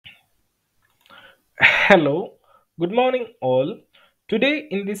Hello, good morning all. Today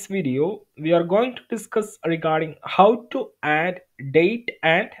in this video we are going to discuss regarding how to add date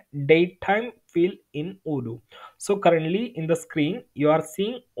and date time field in Odoo. So currently in the screen you are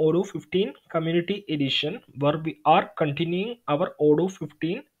seeing Odoo 15 Community Edition where we are continuing our Odoo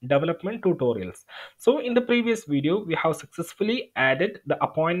 15 development tutorials. So in the previous video we have successfully added the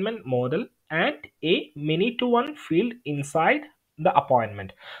appointment model and a many to one field inside the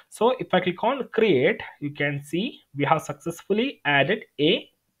appointment. So if I click on create, you can see we have successfully added a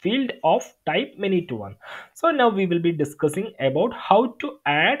field of type many to one. So now we will be discussing about how to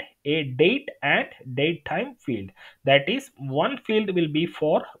add a date and date time field. That is, one field will be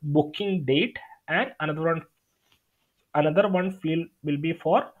for booking date and another one field will be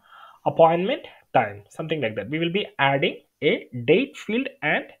for appointment time, something like that. We will be adding a date field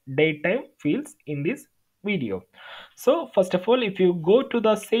and date time fields in this video. So first of all, if you go to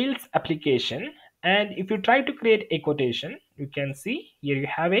the sales application and if you try to create a quotation, you can see here you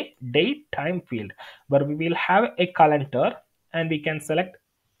have a date time field where we will have a calendar and we can select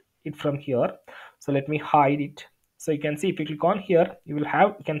it from here. So let me hide it. So you can see if you click on here, you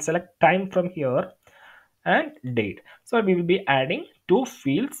can select time from here and date. So we will be adding two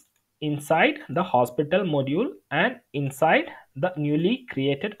fields inside the hospital module and inside the newly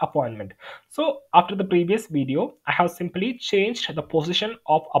created appointment. So after the previous video, I have simply changed the position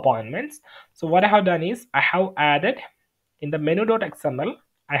of appointments. So what I have done is I have added in the menu.xml,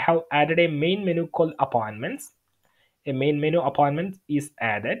 I have added a main menu called appointments. A main menu appointment is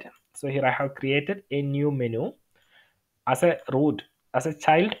added. So here I have created a new menu as a root, as a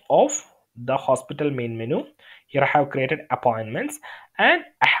child of the hospital main menu. Here I have created appointments and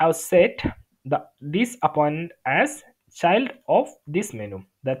I have set this appointment as child of this menu.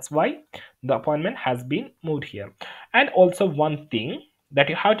 That's why the appointment has been moved here. And also one thing that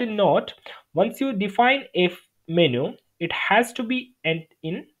you have to note, once you define a menu, it has to be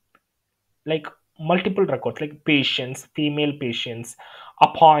in like multiple records like patients, female patients,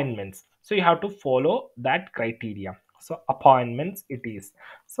 appointments. So you have to follow that criteria. So appointments it is.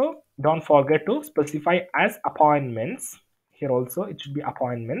 So don't forget to specify as appointments. Here also it should be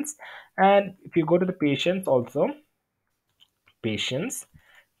appointments. And if you go to the patients also, patients,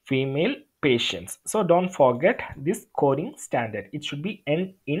 female patients. So don't forget this coding standard. It should be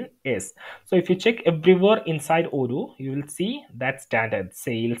N in S. So if you check everywhere inside Odoo, you will see that standard: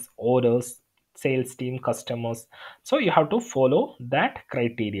 sales, orders, sales team, customers. So you have to follow that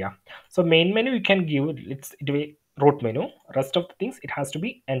criteria. So main menu you can give it a root menu. Rest of the things it has to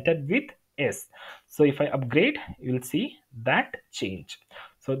be entered with S. So if I upgrade, you will see that change.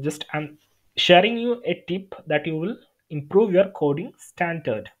 So just I'm sharing you a tip that you will improve your coding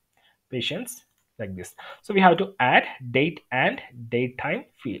standard. Patients like this. So we have to add date and date time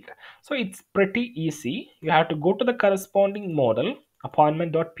field. So it's pretty easy. You have to go to the corresponding model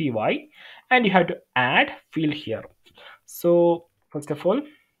appointment.py and you have to add field here. So first of all,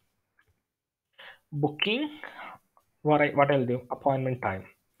 booking, what I'll do, appointment time,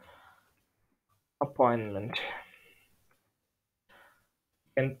 appointment,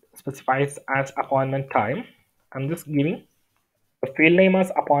 and specifies as appointment time. I'm just giving the field name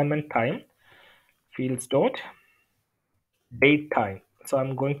as appointment time, fields dot date time. So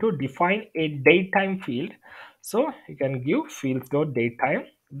I'm going to define a date time field. So you can give fields dot date time,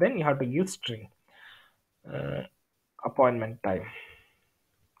 then you have to give string uh, appointment time,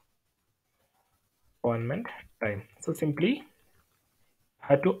 appointment time. So simply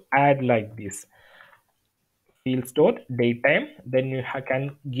have to add like this, fields dot date time, then you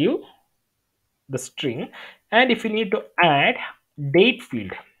can give the string. And if you need to add date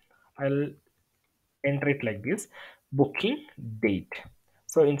field, I'll enter it like this, booking date.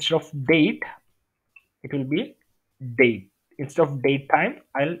 So instead of date, it will be date. Instead of date time,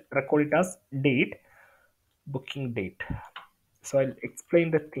 I'll record it as date, booking date. So I'll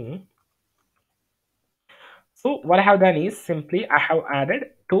explain the thing. So what I have done is simply I have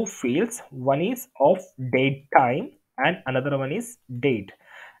added two fields. One is of date time and another one is date.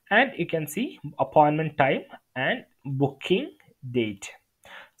 And you can see appointment time and booking date.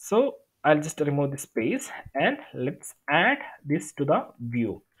 So I'll just remove the space and let's add this to the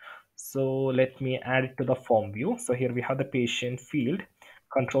view. So let me add it to the form view. So here we have the patient field,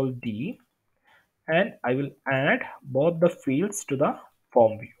 control D, and I will add both the fields to the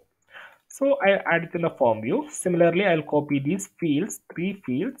form view. So I add it in the form view. Similarly, I'll copy these fields, three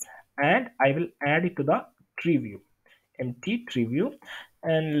fields, and I will add it to the tree view, empty tree view.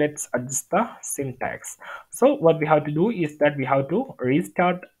 And let's adjust the syntax. So what we have to do is that we have to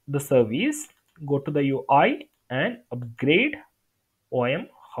restart the service, go to the UI and upgrade OM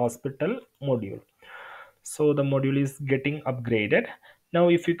hospital module. So the module is getting upgraded. Now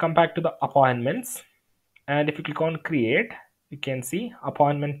if you come back to the appointments, and if you click on create, you can see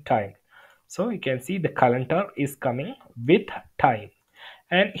appointment time. So you can see the calendar is coming with time,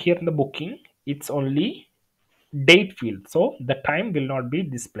 and here in the booking it's only date field, so the time will not be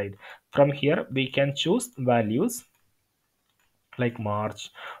displayed. From here we can choose values like March.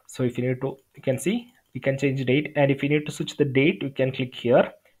 So if you need to, you can see you can change date, and if you need to switch the date you can click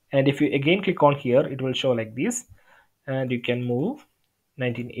here, and if you again click on here it will show like this, and you can move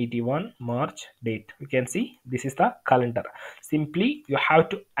 1981 March date. You can see this is the calendar. Simply you have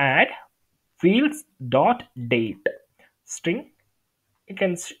to add fields dot date string. You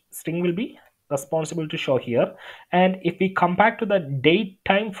can string will be responsible to show here, and if we come back to the date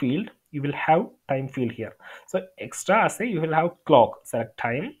time field you will have time field here. So extra say you will have clock, select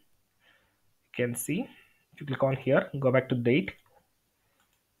time. You can see if you click on here, go back to date,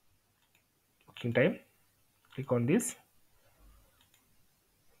 booking time, click on this.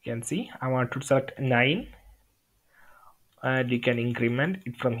 You can see I want to select 9, and you can increment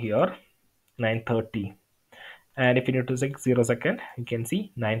it from here 9:30. And if you need to select 0 second, you can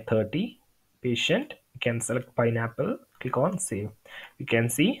see 9:30 patient. You can select pineapple, click on save. You can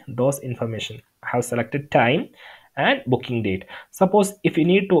see those information. I have selected time and booking date. Suppose if you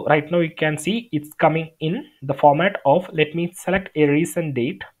need to, right now you can see it's coming in the format of, let me select a recent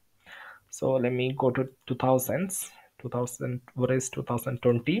date. So let me go to 2000s, 2000, where is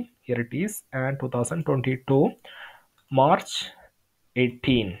 2020, here it is, and 2022 March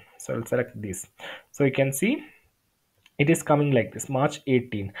 18. So I'll select this. So you can see it is coming like this, March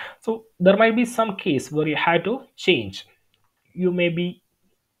 18. So there might be some case where you have to change. You may be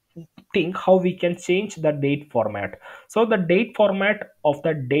think how we can change the date format. So the date format of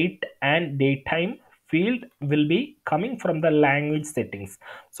the date and date time field will be coming from the language settings.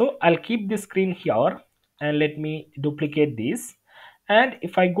 So I'll keep this screen here, and let me duplicate this. And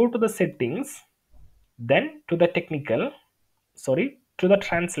if I go to the settings, then to the technical, sorry, to the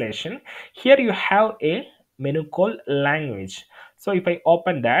translation, here you have a menu called language. So if I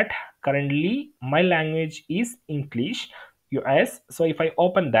open that, currently my language is English US. So if I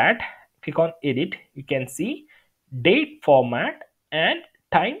open that, click on edit, you can see date format and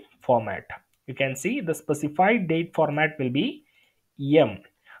time format. You can see the specified date format will be M.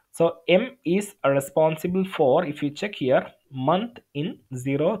 So M is responsible for, if you check here, month in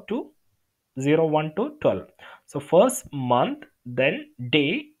 0 to 01 to 12. So first month, then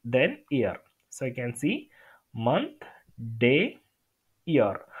day, then year. So you can see month, day,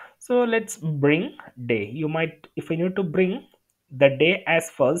 year. So let's bring day. You might, if you need to bring the day as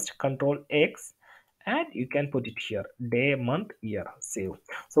first, control X, and you can put it here, day, month, year, save.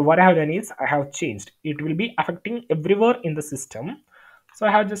 So what I have done is I have changed, it will be affecting everywhere in the system. So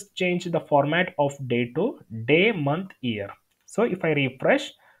I have just changed the format of day to day, month, year. So if I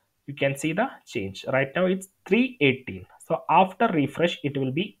refresh, you can see the change. Right now it's 318. So after refresh it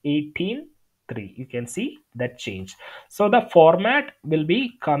will be 18:3. You can see that change. So the format will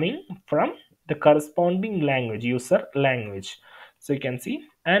be coming from the corresponding language, user language. So you can see,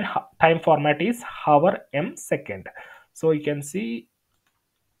 and time format is hour m second. So you can see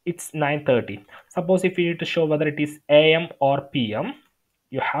it's 9:30. Suppose if you need to show whether it is am or pm,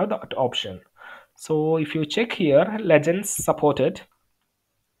 you have that option. So if you check here, legends supported,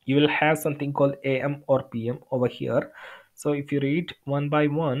 you will have something called am or pm over here. So if you read one by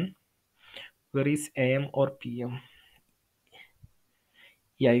one, where is am or pm?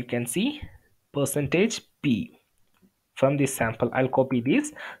 Yeah, you can see percentage p. From this sample I'll copy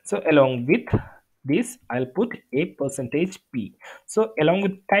this. So along with this I'll put a percentage p. So along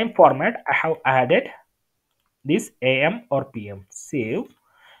with time format I have added this am or pm. Save,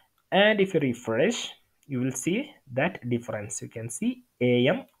 and if you refresh you will see that difference. You can see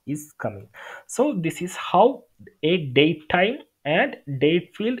am is coming. So this is how a date time and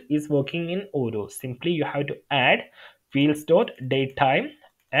date field is working in Odoo. Simply you have to add fields dot date time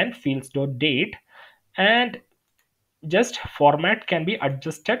and fields dot date, and just format can be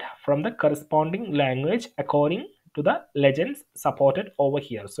adjusted from the corresponding language according to the legends supported over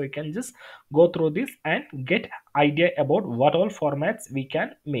here. So you can just go through this and get idea about what all formats we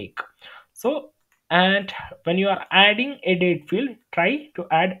can make. So, and when you are adding a date field, try to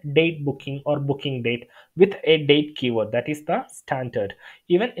add date booking or booking date with a date keyword. That is the standard.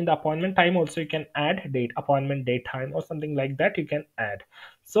 Even in the appointment time also you can add date, appointment date time or something like that you can add.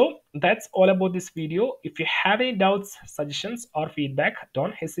 So that's all about this video. If you have any doubts, suggestions or feedback,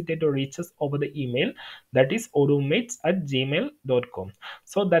 don't hesitate to reach us over the email, that is odoomates@gmail.com.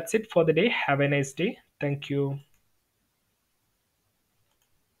 So that's it for the day. Have a nice day. Thank you.